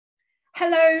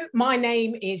Hello, my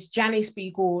name is Janice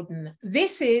B. Gordon.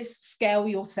 This is Scale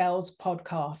Your Sales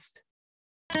podcast.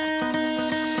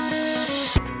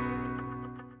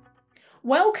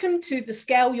 Welcome to the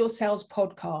Scale Your Sales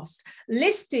podcast,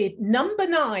 listed number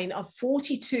 9 of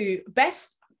 42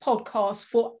 best podcasts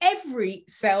for every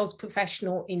sales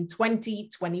professional in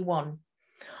 2021.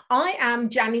 I am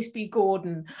Janice B.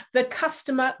 Gordon, the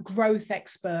customer growth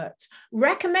expert,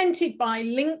 recommended by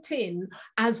LinkedIn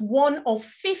as one of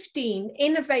 15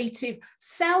 innovative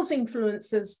sales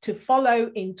influencers to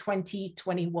follow in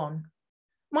 2021.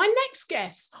 My next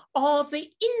guests are the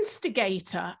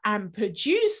instigator and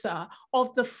producer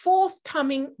of the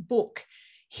forthcoming book,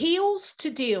 Heels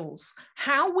to Deals: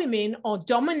 How Women Are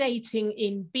Dominating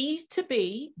in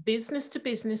B2B, Business to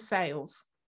Business Sales,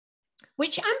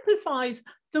 which amplifies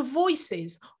the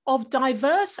voices of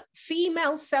diverse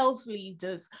female sales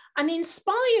leaders and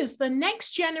inspires the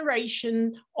next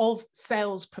generation of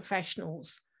sales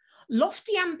professionals.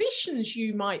 Lofty ambitions,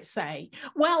 you might say.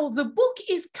 Well, the book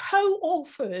is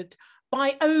co-authored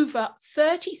by over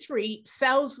 33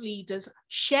 sales leaders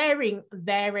sharing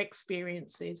their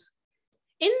experiences.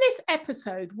 In this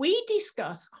episode, we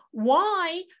discuss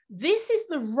why this is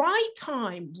the right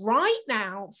time right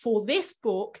now for this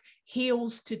book,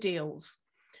 Heels to Deals,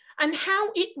 and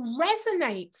how it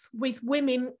resonates with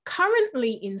women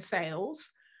currently in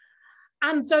sales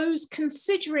and those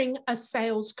considering a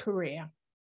sales career.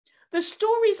 The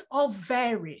stories are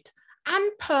varied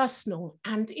and personal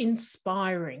and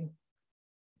inspiring.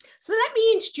 So let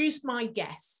me introduce my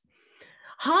guests.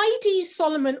 Heidi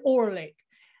Solomon-Orlik.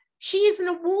 She is an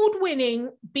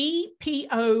award-winning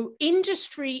BPO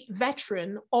industry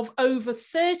veteran of over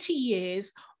 30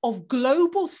 years of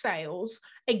global sales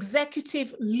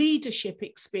executive leadership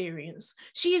experience.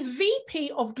 She is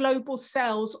VP of Global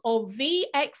Sales of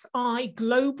VXI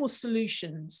Global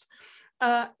Solutions,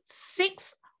 a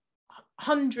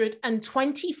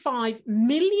 $625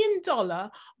 million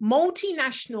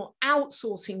multinational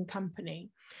outsourcing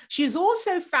company. She is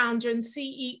also founder and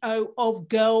CEO of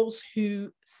Girls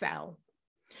Who Sell.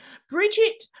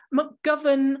 Bridget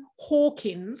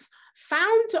McGovern-Hawkins,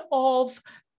 founder of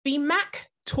BMAC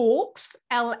Talks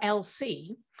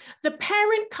LLC, the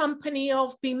parent company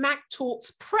of BMAC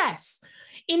Talks Press.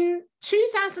 In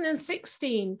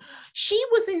 2016, she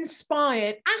was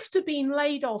inspired after being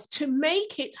laid off to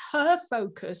make it her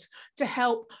focus to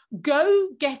help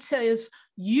go-getters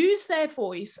use their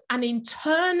voice and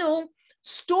internal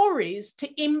stories to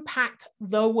impact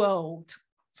the world.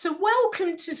 So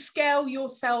welcome to Scale Your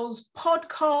Sales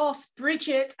podcast,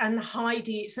 Bridget and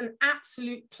Heidi. It's an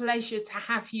absolute pleasure to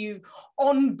have you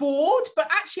on board, but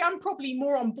actually I'm probably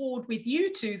more on board with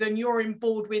you two than you're on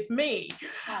board with me.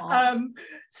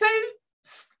 So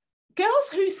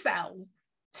Girls Who Sell,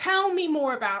 tell me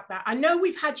more about that. I know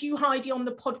we've had you, Heidi, on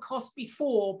the podcast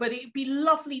before, but it'd be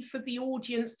lovely for the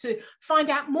audience to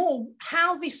find out more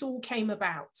how this all came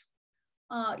about.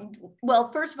 Well,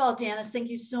 first of all, Janice, thank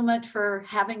you so much for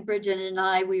having Bridget and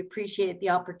I. We appreciate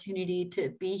the opportunity to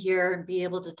be here and be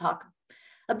able to talk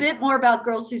a bit more about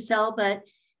Girls Who Sell, but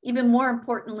even more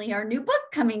importantly, our new book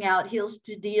coming out, Heels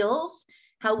to Deals: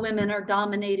 How Women Are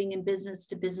Dominating in Business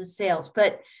to Business Sales.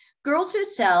 But Girls Who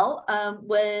Sell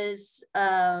is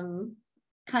a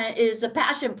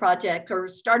passion project, or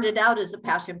started out as a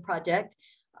passion project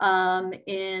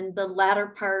in the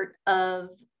latter part of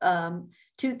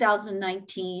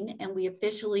 2019, and we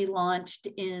officially launched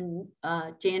in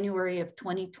January of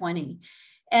 2020.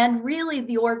 And really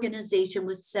the organization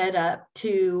was set up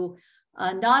to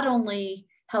not only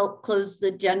help close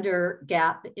the gender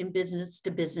gap in business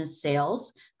to business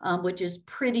sales, which is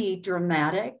pretty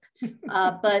dramatic,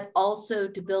 but also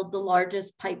to build the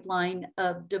largest pipeline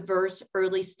of diverse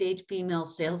early stage female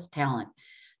sales talent.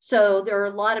 So there are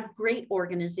a lot of great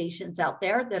organizations out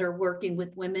there that are working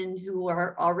with women who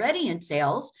are already in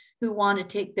sales, who want to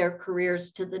take their careers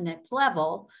to the next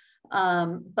level.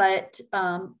 But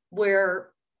where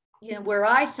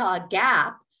I saw a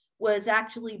gap was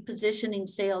actually positioning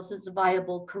sales as a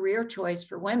viable career choice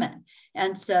for women.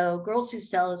 And so Girls Who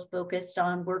Sell is focused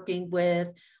on working with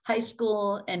high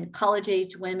school and college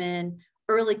age women,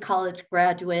 early college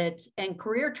graduates, and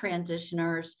career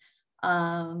transitioners,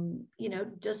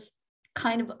 just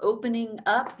kind of opening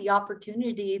up the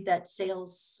opportunity that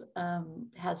sales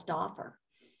has to offer.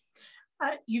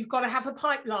 You've got to have a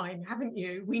pipeline, haven't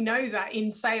you? We know that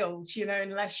in sales,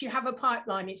 unless you have a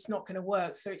pipeline, it's not going to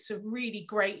work. So it's a really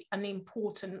great and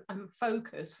important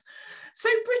focus. So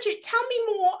Bridget, tell me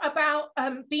more about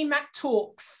BMAC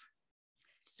Talks.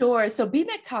 Sure. So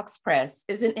BMAC Talks Press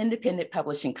is an independent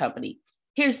publishing company.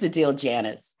 Here's the deal,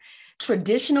 Janice.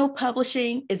 Traditional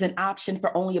publishing is an option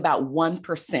for only about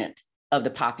 1% of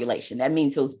the population. That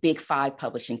means those big 5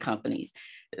 publishing companies.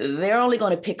 They're only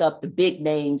going to pick up the big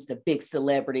names, the big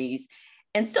celebrities.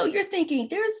 And so you're thinking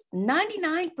there's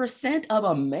 99% of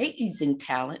amazing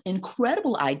talent,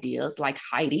 incredible ideas like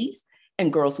Heidi's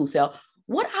and Girls Who Sell.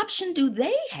 What option do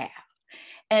they have?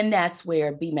 And that's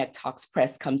where BMEC Talks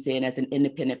Press comes in as an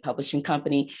independent publishing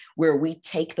company, where we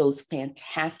take those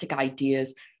fantastic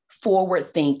ideas, forward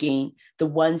thinking, the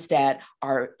ones that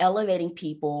are elevating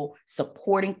people,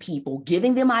 supporting people,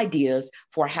 giving them ideas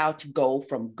for how to go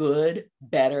from good,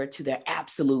 better to their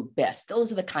absolute best. Those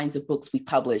are the kinds of books we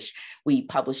publish. We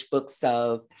publish books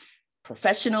of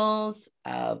professionals,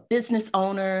 business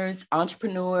owners,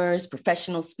 entrepreneurs,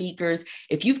 professional speakers.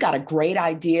 If you've got a great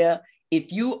idea,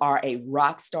 if you are a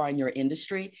rock star in your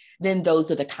industry, then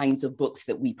those are the kinds of books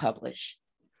that we publish.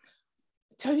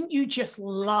 Don't you just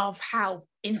love how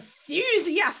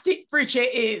enthusiastic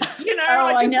Bridget is? You know,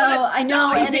 oh, I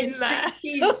know, and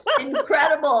she's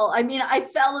incredible. I mean, I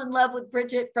fell in love with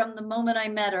Bridget from the moment I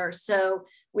met her. So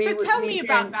tell me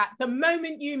about that. The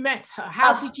moment you met her,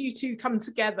 how did you two come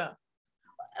together?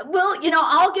 Well, you know,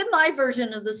 I'll give my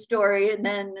version of the story, and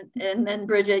then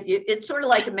Bridget, it's sort of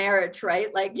like a marriage, right?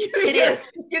 Like you get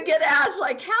asked,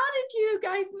 like, how did you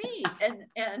guys meet?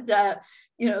 And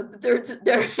you know, there's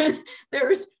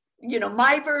you know,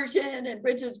 my version and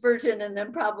Bridget's version, and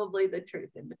then probably the truth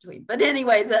in between. But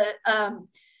anyway,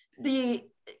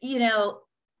 you know,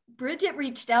 Bridget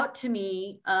reached out to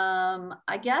me,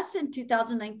 I guess in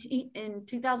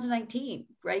 2019,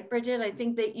 right, Bridget? I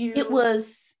think that it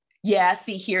was. Yeah,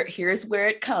 see, here's where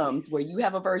it comes, where you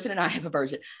have a version and I have a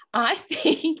version. I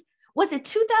think, was it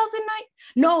 2009?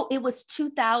 No, it was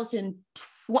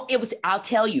 2020. I'll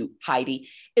tell you, Heidi,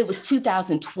 it was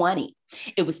 2020.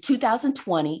 It was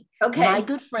 2020. Okay. My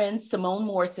good friend, Simone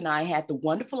Morris, and I had the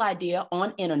wonderful idea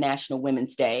on International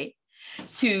Women's Day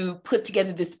to put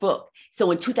together this book.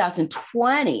 So in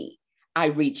 2020, I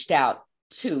reached out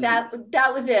to that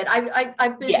was it.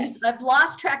 I've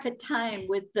lost track of time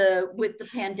with the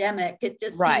pandemic. It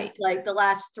just seems like the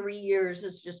last 3 years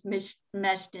is just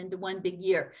meshed into one big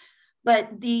year.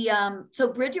 But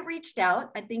so Bridget reached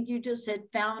out. I think you just had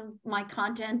found my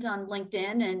content on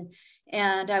LinkedIn,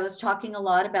 and I was talking a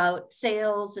lot about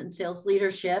sales and sales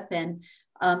leadership, and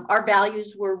our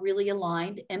values were really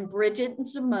aligned. And Bridget and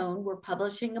Simone were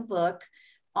publishing a book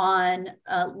on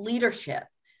leadership.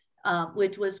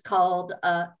 Which was called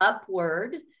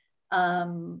Upward.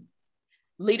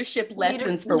 Leadership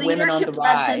Lessons for Women on the Rise.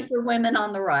 Lessons for Women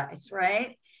on the Rise,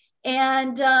 right?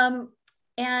 And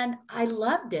I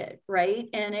loved it, right?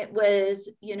 And it was,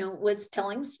 you know, was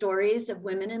telling stories of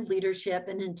women in leadership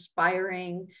and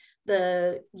inspiring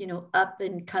the, you know, up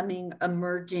and coming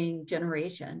emerging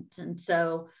generations. And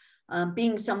so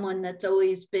being someone that's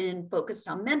always been focused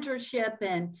on mentorship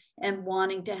and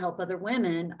wanting to help other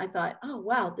women, I thought, oh,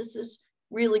 wow, this is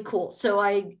really cool. So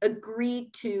I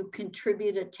agreed to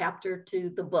contribute a chapter to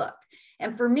the book.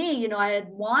 And for me, you know, I had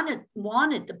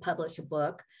wanted to publish a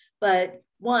book, but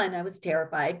 1, I was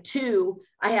terrified. 2,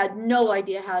 I had no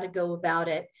idea how to go about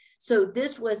it. So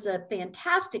this was a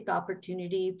fantastic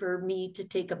opportunity for me to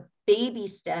take a baby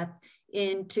step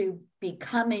into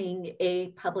becoming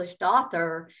a published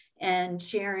author and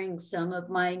sharing some of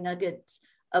my nuggets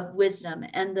of wisdom.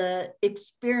 And the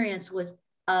experience was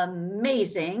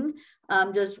amazing.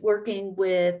 Just working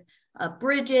with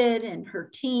Bridget and her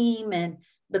team, and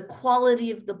the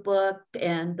quality of the book,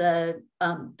 and the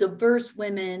diverse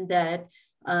women that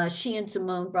she and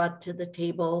Simone brought to the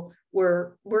table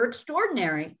were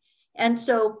extraordinary. And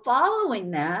so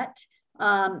following that,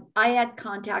 I had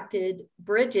contacted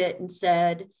Bridget and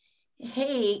said,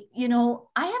 hey, you know,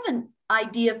 I have an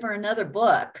idea for another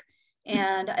book,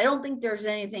 and I don't think there's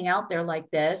anything out there like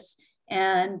this.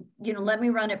 And, you know, let me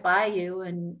run it by you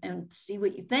and see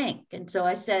what you think. And so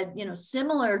I said, you know,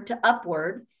 similar to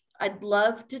Upward, I'd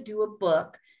love to do a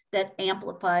book that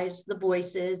amplifies the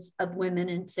voices of women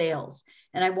in sales.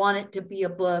 And I want it to be a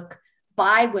book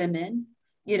by women,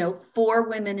 you know, for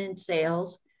women in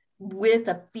sales, with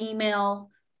a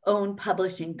female-owned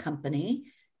publishing company.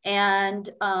 And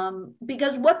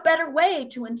because what better way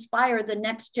to inspire the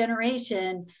next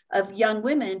generation of young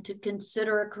women to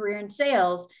consider a career in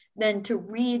sales than to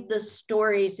read the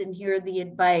stories and hear the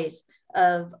advice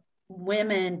of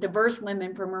women, diverse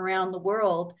women from around the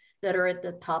world that are at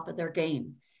the top of their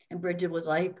game. And Bridget was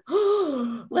like,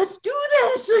 oh, let's do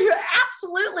this.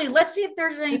 Absolutely. Let's see if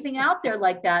there's anything out there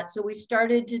like that. So we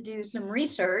started to do some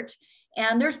research,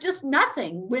 and there's just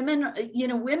nothing. Women, you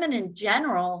know, women in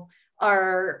general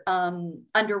are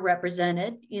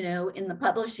underrepresented, you know, in the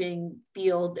publishing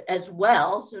field as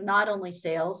well. So not only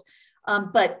sales,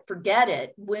 but forget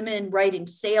it, women writing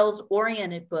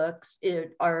sales-oriented books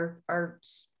are,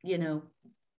 you know,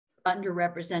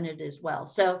 underrepresented as well.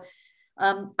 So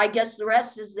I guess the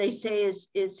rest, as they say,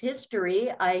 is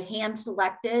history. I hand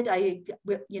selected.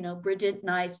 You know, Bridget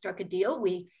and I struck a deal.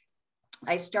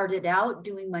 I started out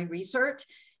doing my research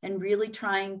and really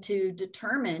trying to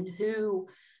determine who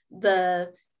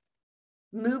the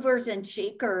movers and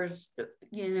shakers,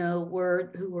 you know,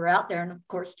 who were out there. And of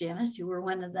course, Janice, you were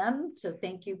one of them. So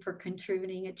thank you for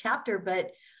contributing a chapter.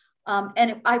 But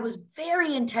I was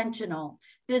very intentional.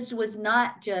 This was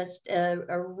not just a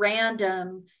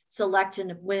random selection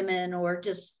of women or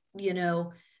just, you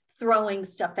know, throwing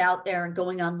stuff out there and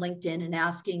going on LinkedIn and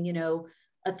asking, you know,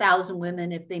 1,000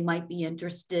 women if they might be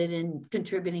interested in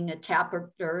contributing a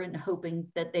chapter and hoping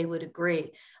that they would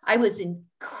agree. I was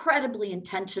incredibly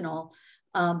intentional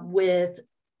with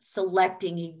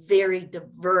selecting a very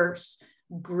diverse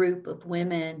group of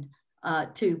women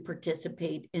to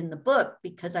participate in the book,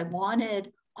 because I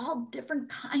wanted all different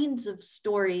kinds of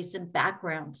stories and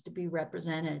backgrounds to be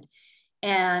represented.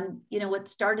 And, you know, what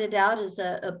started out as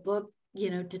a book,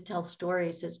 you know, to tell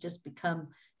stories has just become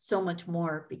so much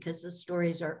more, because the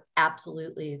stories are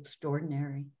absolutely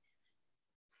extraordinary.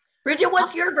 Bridget,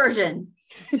 what's your version?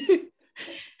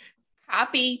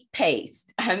 Copy,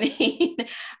 paste. I mean,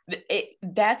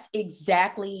 that's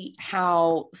exactly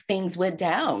how things went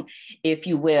down, if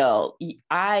you will.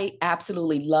 I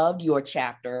absolutely loved your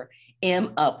chapter,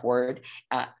 M Upward.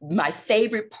 My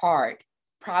favorite part,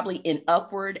 probably in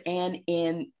Upward and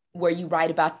in where you write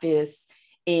about this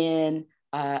in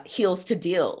Heels to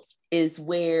Deals, is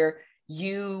where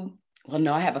you, well,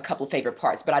 no, I have a couple of favorite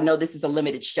parts, but I know this is a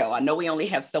limited show. I know we only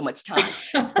have so much time,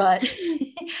 but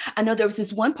I know there was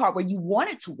this one part where you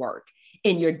wanted to work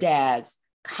in your dad's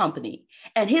company.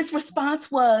 And his response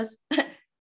was,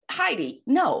 Heidi,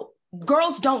 no,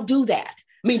 girls don't do that.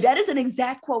 I mean, that is an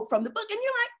exact quote from the book. And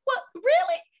you're like, what,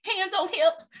 really? Hands on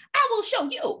hips? I will show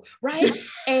you, right?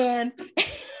 And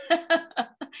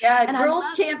yeah, and girls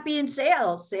can't be in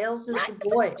sales. Sales is the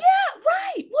boy. Yeah,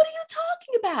 right. What are you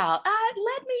talking about?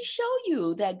 Let me show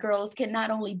you that girls can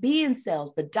not only be in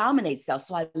sales, but dominate sales.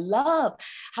 So I love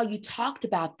how you talked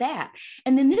about that.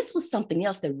 And then this was something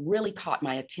else that really caught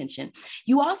my attention.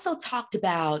 You also talked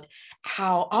about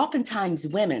how oftentimes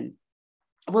women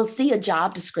will see a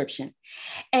job description,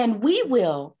 and we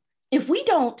will, if we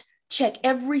don't check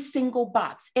every single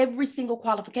box, every single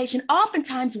qualification,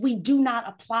 oftentimes we do not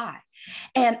apply.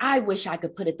 And I wish I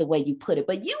could put it the way you put it,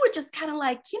 but you were just kind of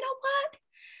like, you know what?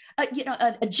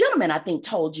 A gentleman, I think,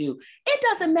 told you, it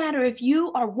doesn't matter if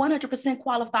you are 100%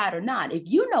 qualified or not. If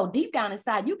you know deep down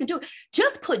inside you can do it,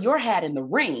 just put your hat in the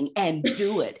ring and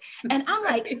do it. And I'm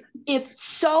like, if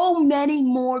so many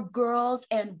more girls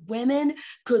and women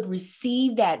could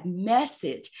receive that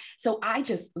message. So I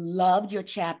just loved your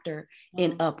chapter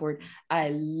in Upward. I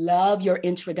love your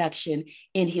introduction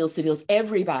in Heels to Deals.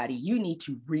 Everybody, you need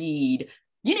to read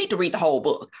the whole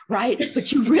book, right?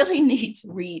 But you really need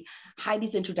to read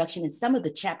Heidi's introduction and some of the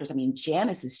chapters. I mean,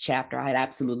 Janice's chapter, I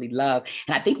absolutely love.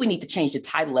 And I think we need to change the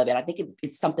title of it. I think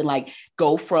it's something like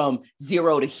Go From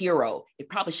Zero to Hero. It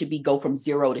probably should be Go From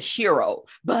Zero to Shiro,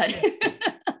 but.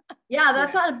 Yeah,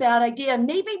 that's not a bad idea.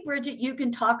 Maybe, Bridget, you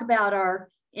can talk about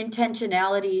our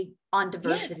intentionality on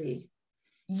diversity.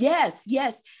 Yes.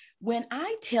 When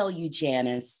I tell you,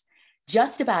 Janice,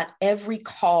 just about every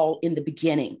call in the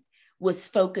beginning was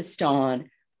focused on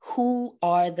who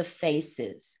are the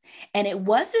faces. And it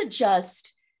wasn't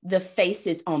just the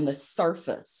faces on the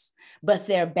surface, but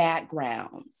their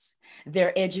backgrounds,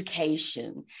 their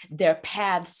education, their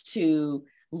paths to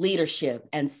leadership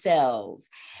and sales.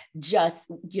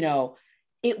 Just, you know,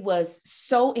 it was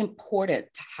so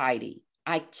important to Heidi.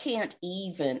 I can't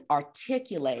even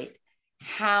articulate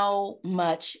how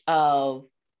much of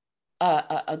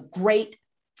a great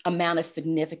amount of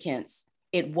significance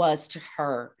it was to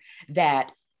her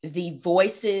that the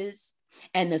voices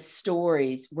and the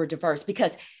stories were diverse,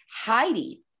 because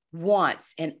Heidi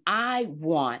wants, and I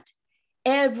want,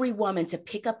 every woman to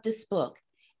pick up this book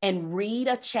and read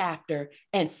a chapter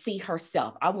and see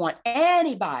herself. I want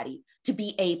anybody to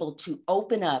be able to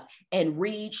open up and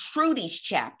read Shrudi's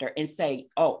chapter and say,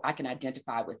 oh, I can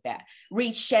identify with that.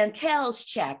 Read Chantel's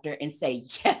chapter and say,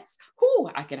 yes,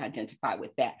 I can identify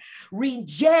with that. Read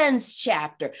Jen's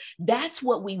chapter. That's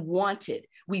what we wanted.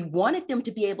 We wanted them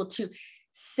to be able to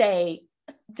say,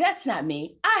 that's not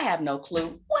me. I have no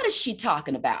clue. What is she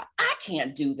talking about? I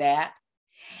can't do that.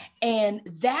 And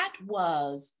that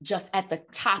was just at the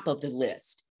top of the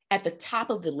list. at the top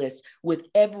of the list with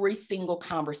every single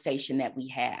conversation that we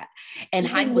had. And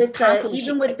even Heidi was constantly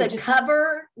even with the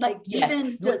cover, like yes,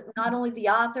 even not only the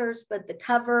authors, but the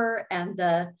cover and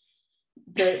the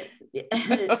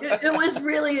it was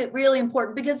really, really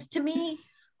important because to me,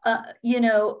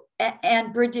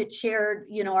 and Bridget shared,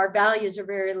 our values are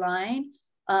very aligned.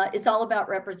 It's all about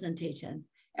representation,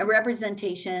 and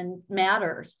representation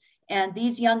matters. And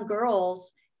these young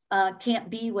girls can't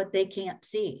be what they can't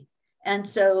see. And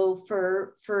so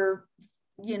for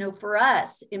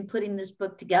us in putting this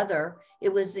book together,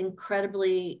 it was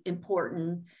incredibly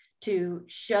important to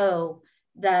show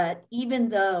that even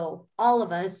though all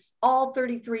of us, all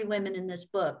 33 women in this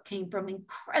book came from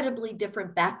incredibly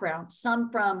different backgrounds, some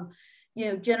from,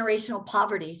 generational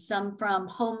poverty, some from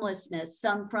homelessness,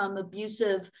 some from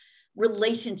abusive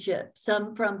relationships,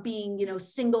 some from being,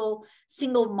 single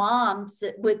moms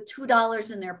with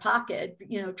 $2 in their pocket,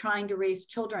 trying to raise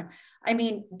children. I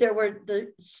mean,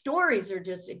 the stories are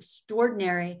just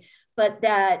extraordinary, but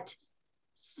that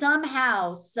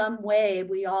somehow, some way,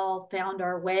 we all found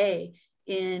our way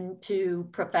into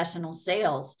professional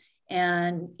sales.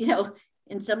 And,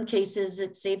 in some cases,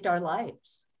 it saved our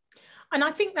lives. And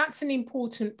I think that's an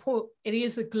important point. It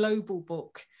is a global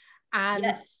book. And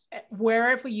yes.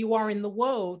 Wherever you are in the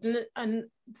world, and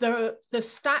the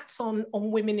stats on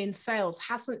women in sales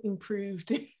hasn't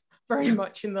improved very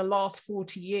much in the last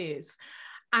 40 years.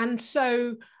 And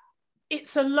so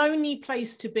it's a lonely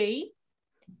place to be,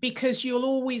 because you'll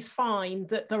always find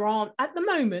that there aren't, at the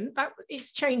moment, that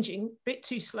it's changing, a bit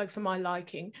too slow for my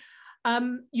liking.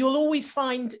 You'll always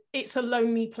find it's a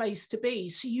lonely place to be.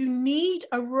 So you need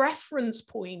a reference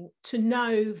point to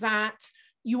know that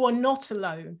you are not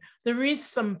alone. There is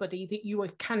somebody that you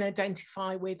can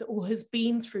identify with or has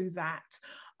been through that.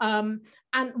 And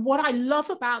what I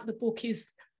love about the book is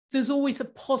there's always a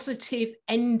positive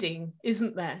ending,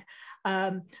 isn't there?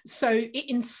 So it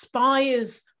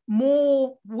inspires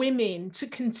more women to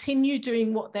continue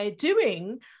doing what they're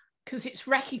doing, because it's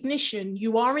recognition.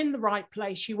 You are in the right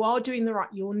place. You are doing the right,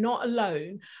 you're not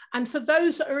alone. And for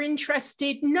those that are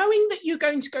interested, knowing that you're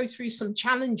going to go through some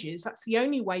challenges, that's the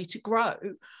only way to grow,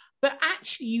 but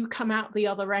actually you come out the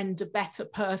other end a better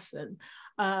person.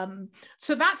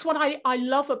 So that's what I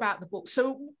love about the book.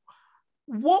 So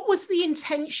what was the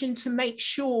intention to make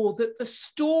sure that the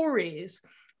stories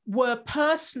were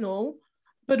personal,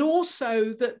 but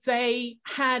also that they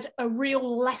had a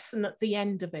real lesson at the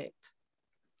end of it?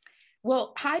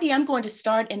 Well, Heidi, I'm going to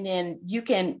start and then you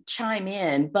can chime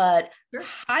in, but sure.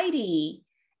 Heidi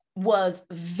was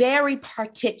very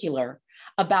particular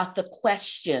about the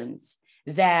questions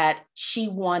that she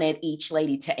wanted each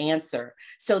lady to answer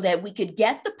so that we could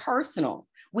get the personal,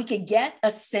 we could get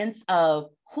a sense of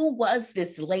who was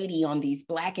this lady on these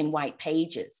black and white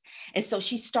pages. And so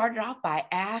she started off by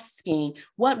asking,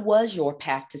 what was your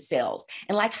path to sales?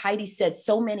 And like Heidi said,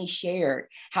 so many shared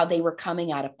how they were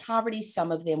coming out of poverty.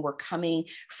 Some of them were coming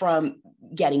from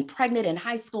getting pregnant in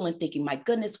high school and thinking, my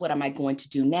goodness, what am I going to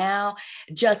do now?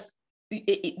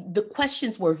 The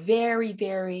questions were very,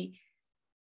 very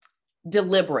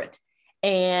deliberate.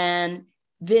 And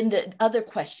then the other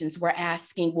questions were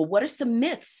asking, well, what are some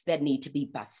myths that need to be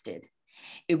busted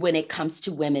when it comes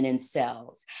to women in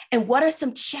sales? And what are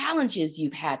some challenges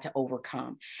you've had to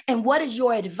overcome? And what is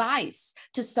your advice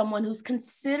to someone who's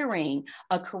considering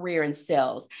a career in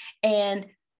sales? And,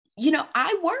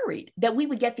 I worried that we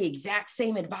would get the exact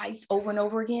same advice over and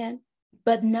over again,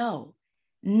 but no,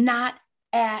 not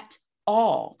at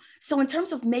all. So in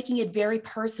terms of making it very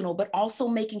personal, but also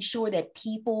making sure that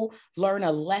people learn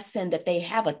a lesson, that they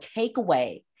have a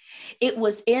takeaway, it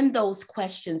was in those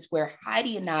questions where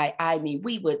Heidi and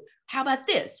we would, how about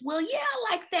this? Well, yeah, I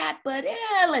like that, but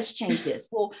let's change this.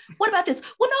 Well, what about this?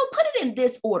 Well, no, put it in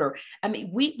this order. I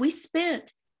mean, we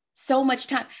spent so much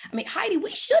time. I mean, Heidi,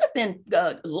 we should have been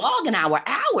logging our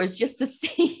hours just to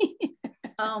see.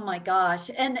 Oh my gosh.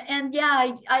 And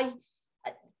yeah,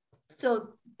 so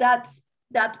that's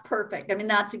perfect. I mean,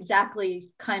 that's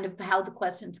exactly kind of how the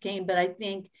questions came, but I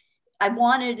think I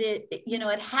wanted it,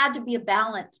 it had to be a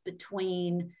balance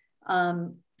between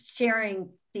sharing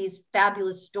these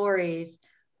fabulous stories.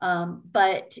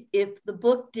 But if the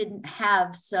book didn't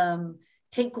have some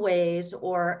takeaways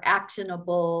or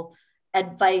actionable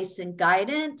advice and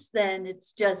guidance, then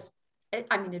it's just,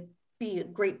 it'd be a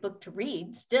great book to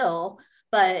read still.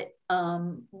 But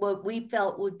what we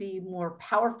felt would be more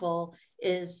powerful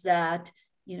is that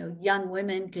young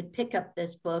women could pick up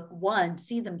this book, one,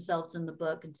 see themselves in the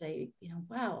book and say,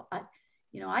 wow,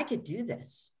 I could do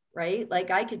this, right?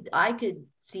 Like I could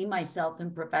see myself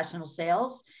in professional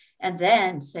sales, and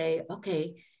then say,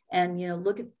 okay, and, you know,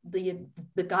 look at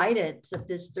the guidance of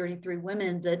this 33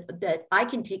 women that I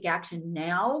can take action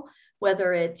now,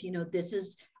 whether it's, you know, this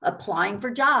is applying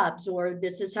for jobs, or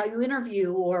this is how you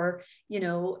interview, or, you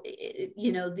know,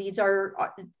 these are,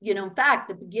 you know, in fact,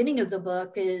 the beginning of the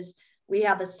book is we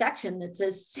have a section that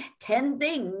says 10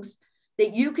 things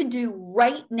that you can do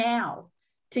right now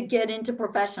to get into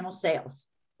professional sales,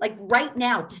 like right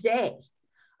now, today.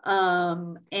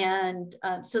 So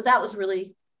that was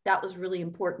really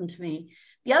important to me.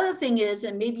 The other thing is,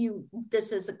 and maybe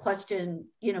this is a question,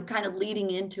 you know, kind of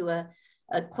leading into a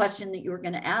question that you were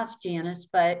going to ask, Janice,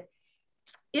 but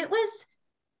it was,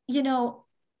 you know,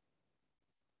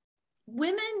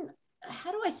 women,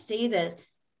 how do I say this?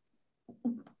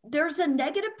 There's a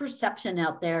negative perception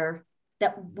out there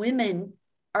that women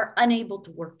are unable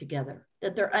to work together,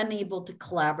 that they're unable to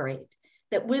collaborate,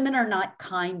 that women are not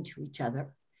kind to each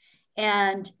other,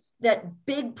 and that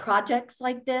big projects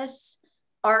like this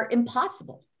are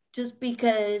impossible just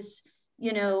because,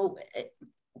 you know,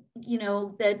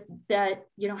 that,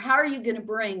 you know, how are you going to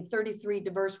bring 33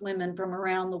 diverse women from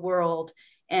around the world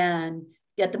and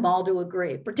get them all to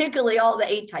agree, particularly all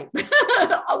the A-type.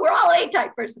 We're all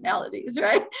A-type personalities,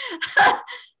 right?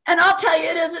 And I'll tell you,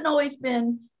 it hasn't always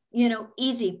been, you know,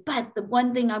 easy. But the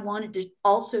one thing I wanted to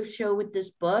also show with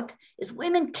this book is we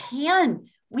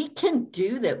can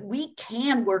do that. We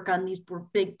can work on these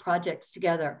big projects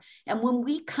together. And when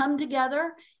we come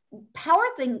together,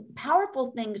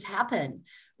 powerful things happen,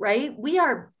 right? We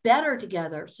are better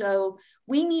together. So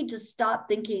we need to stop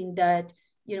thinking that,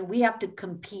 you know, we have to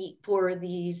compete for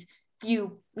these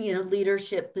few, you know,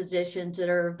 leadership positions that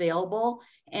are available,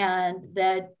 and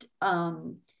that,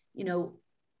 you know,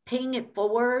 paying it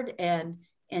forward and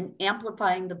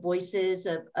amplifying the voices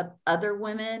of other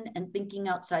women and thinking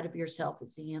outside of yourself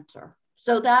is the answer.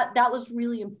 So that was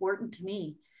really important to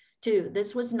me too.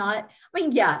 This was not, I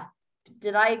mean, yeah,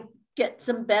 did I get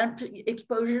some benefit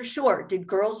exposure? Sure. Did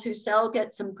Girls Who Sell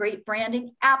get some great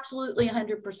branding? Absolutely,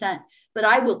 100%. But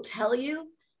I will tell you,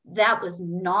 that was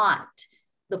not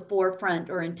the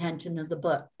forefront or intention of the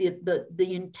book. The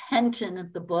intention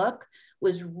of the book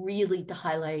was really to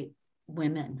highlight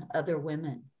women, other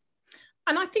women.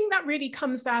 And I think that really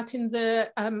comes out in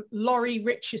the Laurie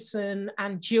Richardson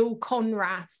and Jill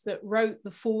Konrath that wrote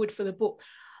the foreword for the book.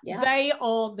 Yeah. They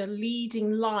are the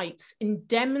leading lights in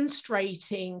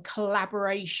demonstrating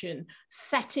collaboration,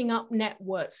 setting up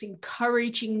networks,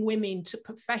 encouraging women to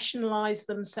professionalize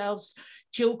themselves.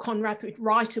 Jill Konrath would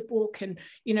write a book and,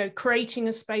 you know, creating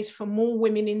a space for more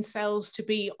women in sales to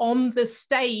be on the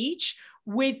stage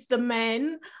with the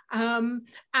men, and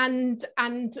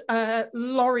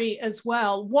Laurie as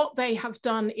well. What they have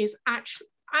done is actually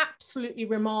absolutely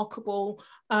remarkable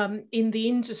in the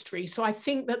industry. So I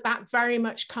think that very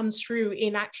much comes through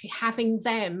in actually having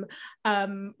them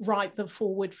write the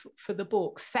foreword for the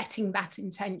book, setting that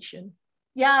intention.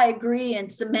 Yeah, I agree. And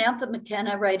Samantha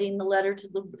McKenna writing the letter to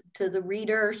the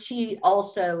reader, she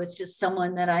also is just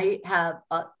someone that I have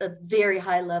a very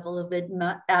high level of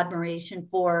admiration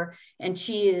for, and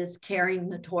she is carrying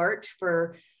the torch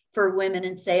for women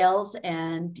in sales.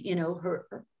 And, you know,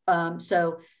 her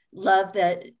so love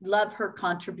her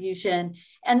contribution.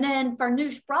 And then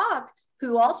Farnoosh Brock,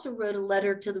 who also wrote a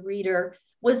letter to the reader,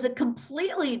 was a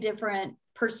completely different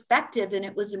perspective, and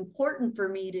it was important for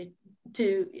me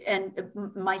and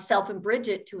myself and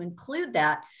Bridget to include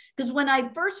that, because when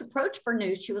I first approached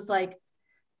Farnoosh, she was like,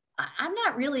 I'm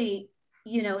not really,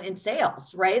 you know, in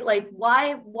sales, right? Like,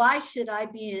 why should I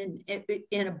be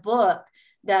in a book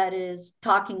that is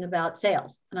talking about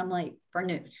sales? And I'm like,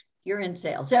 Farnoosh, you're in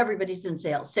sales. Everybody's in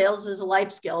sales. Sales is a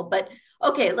life skill, but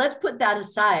okay, let's put that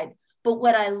aside. But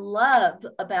what I love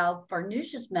about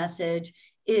Farnoosh's message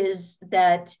is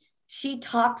that she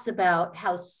talks about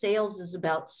how sales is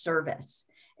about service.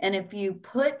 And if you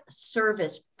put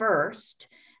service first,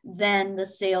 then the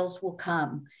sales will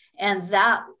come. And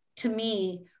that, to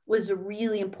me, was a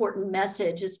really important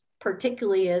message,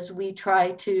 particularly as we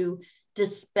try to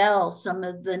dispel some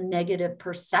of the negative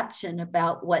perception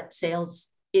about what sales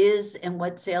is and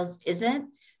what sales isn't,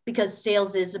 because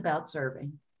sales is about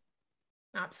serving.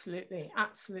 Absolutely,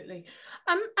 absolutely.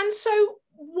 And so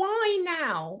why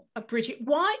now, Bridget?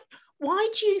 Why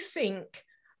do you think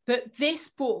that this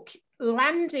book,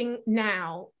 landing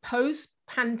now,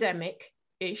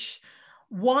 post-pandemic-ish,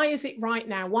 why is it right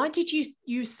now? Why did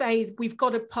you say we've got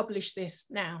to publish this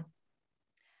now?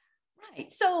 Right.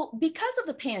 So because of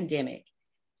the pandemic,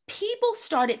 people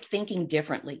started thinking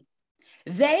differently.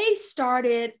 They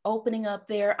started opening up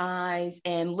their eyes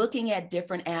and looking at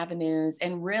different avenues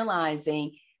and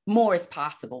realizing more is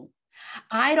possible.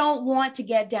 I don't want to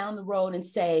get down the road and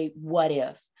say, what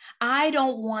if? I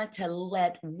don't want to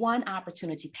let one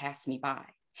opportunity pass me by.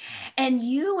 And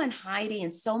you and Heidi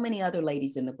and so many other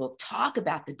ladies in the book talk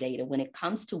about the data when it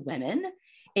comes to women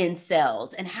in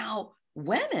sales and how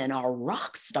women are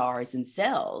rock stars in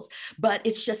sales, but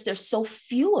it's just there's so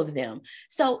few of them.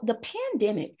 So the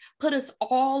pandemic put us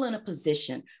all in a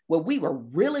position where we were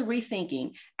really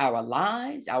rethinking our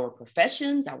lives, our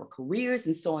professions, our careers,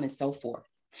 and so on and so forth.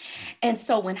 And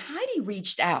so when Heidi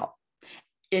reached out,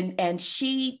 and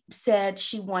she said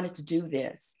she wanted to do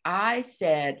this, I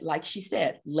said, like she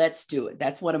said, let's do it.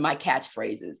 That's one of my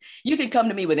catchphrases. You can come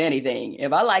to me with anything.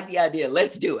 If I like the idea,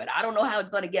 let's do it. I don't know how it's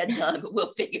going to get done, but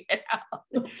we'll figure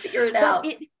it out.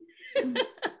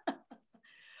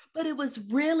 But it was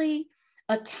really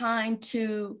a time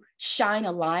to shine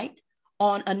a light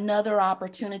on another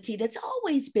opportunity that's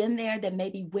always been there that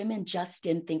maybe women just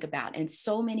didn't think about. And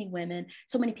so many women,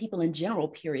 so many people in general,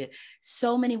 period,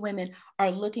 so many women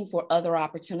are looking for other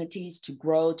opportunities to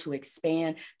grow, to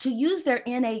expand, to use their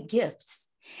innate gifts.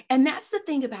 And that's the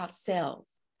thing about sales.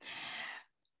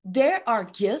 There are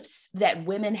gifts that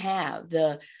women have,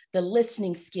 the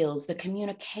listening skills, the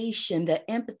communication, the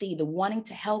empathy, the wanting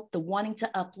to help, the wanting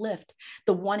to uplift,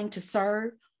 the wanting to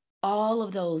serve. All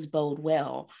of those bode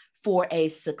well for a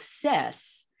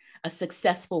successful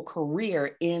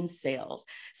career in sales.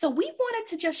 So we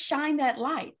wanted to just shine that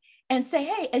light and say,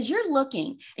 hey, as you're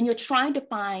looking and you're trying to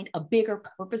find a bigger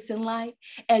purpose in life,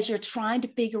 as you're trying to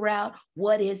figure out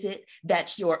what is it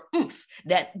that's your oomph,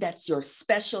 that's your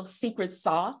special secret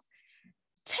sauce,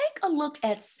 take a look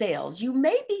at sales. You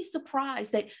may be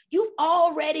surprised that you've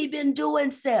already been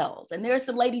doing sales. And there are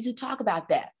some ladies who talk about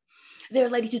that. There are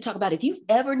ladies who talk about if you've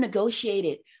ever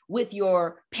negotiated with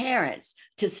your parents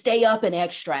to stay up an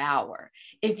extra hour,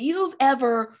 if you've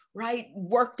ever,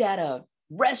 worked at a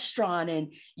restaurant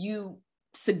and you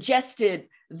suggested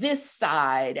this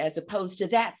side as opposed to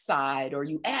that side, or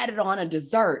you added on a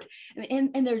dessert.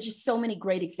 And there are just so many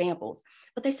great examples.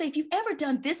 But they say, if you've ever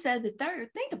done this, that, the third,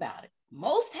 think about it.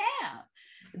 Most have.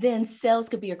 Then sales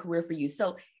could be a career for you.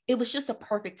 So it was just a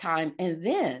perfect time. And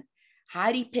then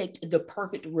Heidi picked the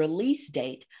perfect release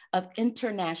date of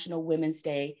International Women's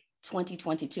Day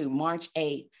 2022, March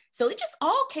 8th. So it just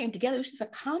all came together. It was just a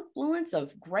confluence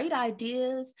of great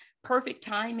ideas, perfect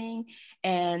timing,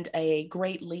 and a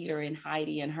great leader in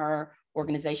Heidi and her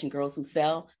organization, Girls Who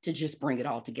Sell, to just bring it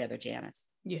all together, Janice.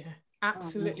 Yeah.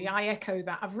 Absolutely. I echo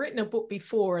that. I've written a book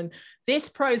before, and this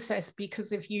process,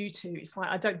 because of you two, it's like,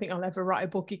 I don't think I'll ever write a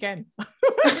book again.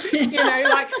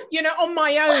 On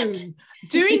my own,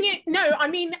 doing it. No, I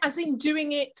mean, as in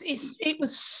doing it, it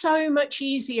was so much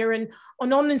easier. And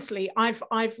honestly, I've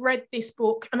read this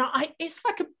book, and it's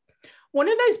like one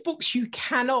of those books you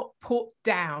cannot put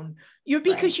down.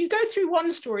 Because you go through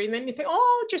one story and then you think,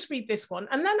 oh, I'll just read this one,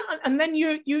 and then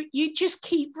you just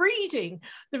keep reading.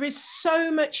 There is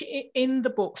so much in the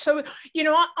book. So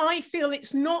I feel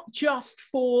it's not just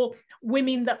for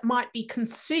women that might be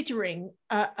considering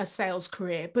a sales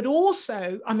career, but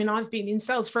also, I mean, I've been in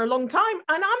sales for a long time,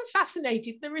 and I'm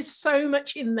fascinated. There is so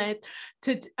much in there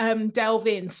to delve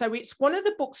in. So it's one of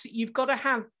the books that you've got to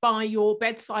have by your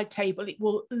bedside table. It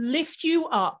will lift you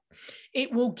up.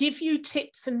 It will give you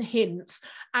tips and hints,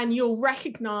 and you'll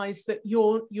recognize that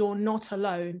you're not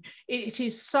alone. It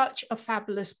is such a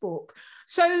fabulous book.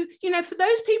 So, for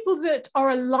those people that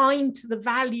are aligned to the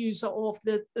values of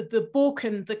the book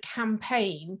and the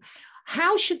campaign,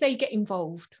 how should they get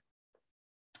involved?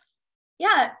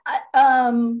 Yeah.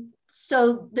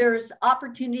 So there's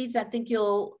opportunities. I think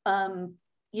you'll,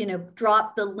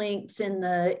 drop the links in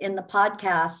the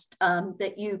podcast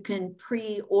that you can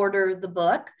pre-order the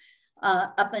book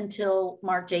up until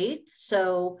March 8th.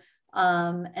 So,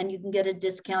 and you can get a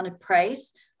discounted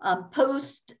price.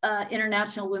 Post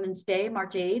International Women's Day,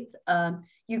 March 8th,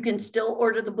 you can still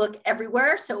order the book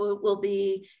everywhere. So it will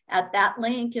be at that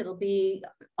link. It'll be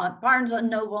on Barnes &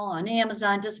 Noble, on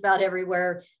Amazon, just about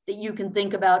everywhere that you can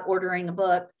think about ordering a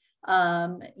book.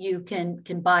 You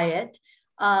can buy it.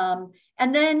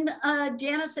 And then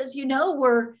Janice, as you know,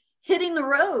 we're hitting the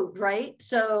road, right?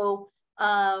 So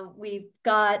we've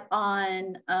got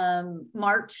on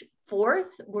March 4th,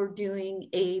 we're doing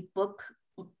a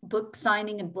book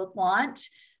signing and book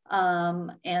launch.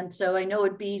 And so I know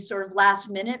it'd be sort of last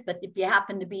minute, but if you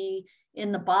happen to be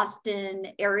in the Boston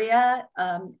area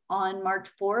on March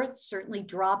 4th, certainly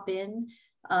drop in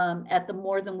at the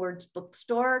More Than Words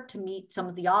bookstore to meet some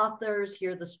of the authors,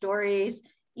 hear the stories,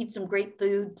 eat some great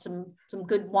food, some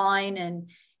good wine,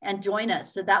 and join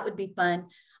us. So that would be fun.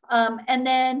 And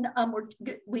then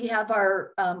we have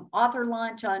our author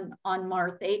launch on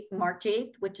March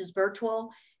 8th, which is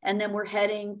virtual. And then we're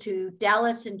heading to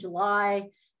Dallas in July,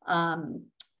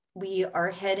 we are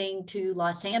heading to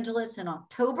Los Angeles in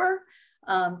October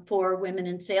for Women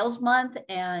in Sales Month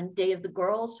and Day of the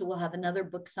Girls. So we'll have another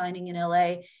book signing in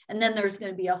LA. And then there's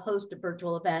going to be a host of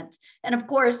virtual events. And of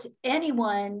course,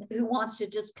 anyone who wants to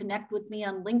just connect with me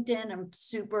on LinkedIn, I'm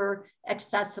super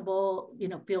accessible.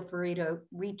 Feel free to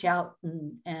reach out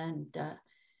and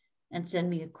send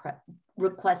me a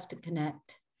request to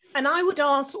connect. And I would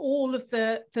ask all of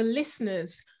the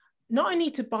listeners, not only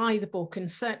to buy the book, and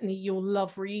certainly you'll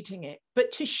love reading it,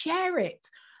 but to share it.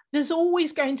 There's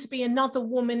always going to be another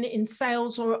woman in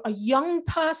sales or a young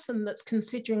person that's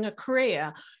considering a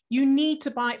career. You need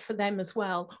to buy it for them as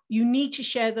well. You need to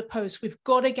share the post. We've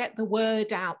got to get the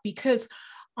word out, because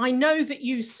I know that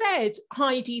you said,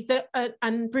 Heidi, that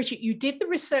and Bridget, you did the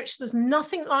research. There's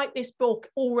nothing like this book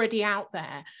already out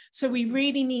there. So we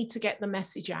really need to get the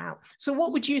message out. So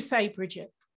what would you say,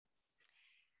 Bridget?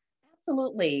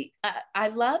 Absolutely. I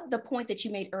love the point that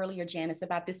you made earlier, Janice,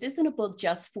 about this isn't a book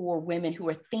just for women who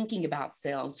are thinking about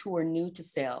sales, who are new to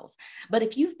sales. But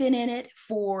if you've been in it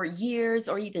for years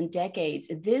or even decades,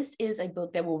 this is a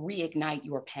book that will reignite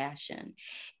your passion.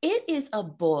 It is a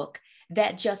book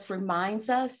that just reminds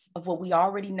us of what we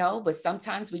already know, but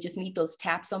sometimes we just need those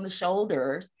taps on the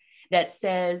shoulders that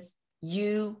says,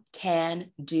 you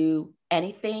can do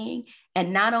anything,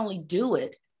 and not only do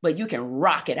it, but you can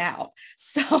rock it out.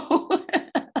 So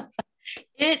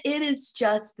it is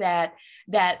just that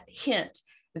hint,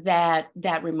 that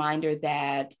reminder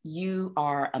that you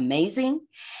are amazing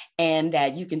and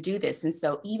that you can do this. And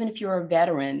so even if you're a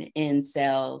veteran in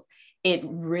sales, it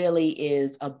really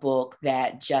is a book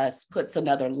that just puts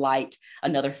another light,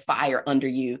 another fire under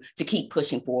you to keep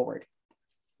pushing forward.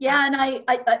 Yeah, and I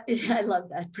love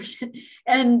that.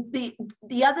 And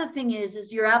the other thing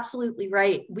is you're absolutely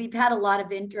right. We've had a lot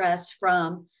of interest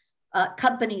from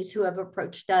companies who have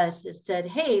approached us that said,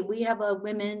 hey, we have a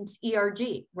women's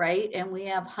ERG, right? And we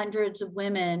have hundreds of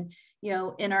women,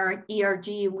 in our ERG,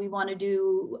 and we want to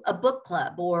do a book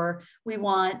club, or we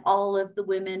want all of the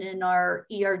women in our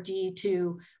ERG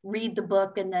to read the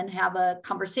book and then have a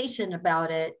conversation about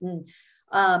it. And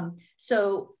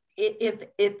so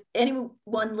if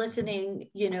anyone listening,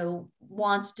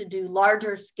 wants to do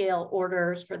larger scale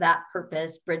orders for that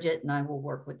purpose, Bridget and I will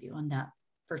work with you on that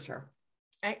for sure.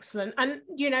 Excellent. And,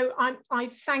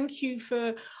 I thank you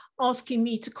for asking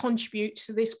me to contribute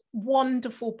to this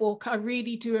wonderful book. I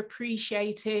really do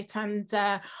appreciate it. And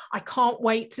I can't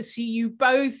wait to see you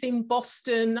both in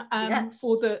Boston Yes.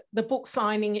 for the book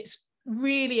signing. It's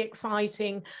really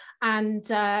exciting. And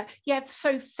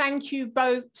so thank you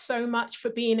both so much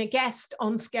for being a guest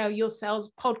on Scale Your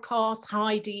Sales podcast,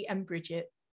 Heidi and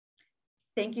Bridget.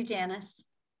 Thank you, Janice.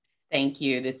 Thank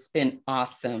you. It's been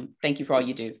awesome. Thank you for all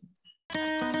you do.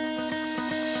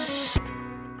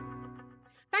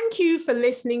 Thank you for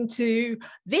listening to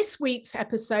this week's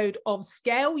episode of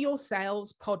Scale Your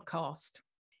Sales podcast.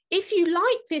 If you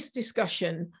like this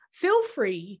discussion, feel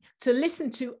free to listen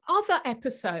to other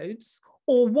episodes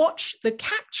or watch the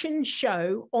captioned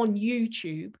show on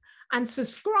YouTube and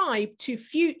subscribe to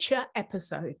future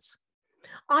episodes.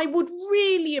 I would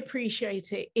really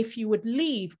appreciate it if you would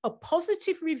leave a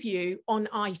positive review on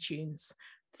iTunes.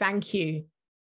 Thank you.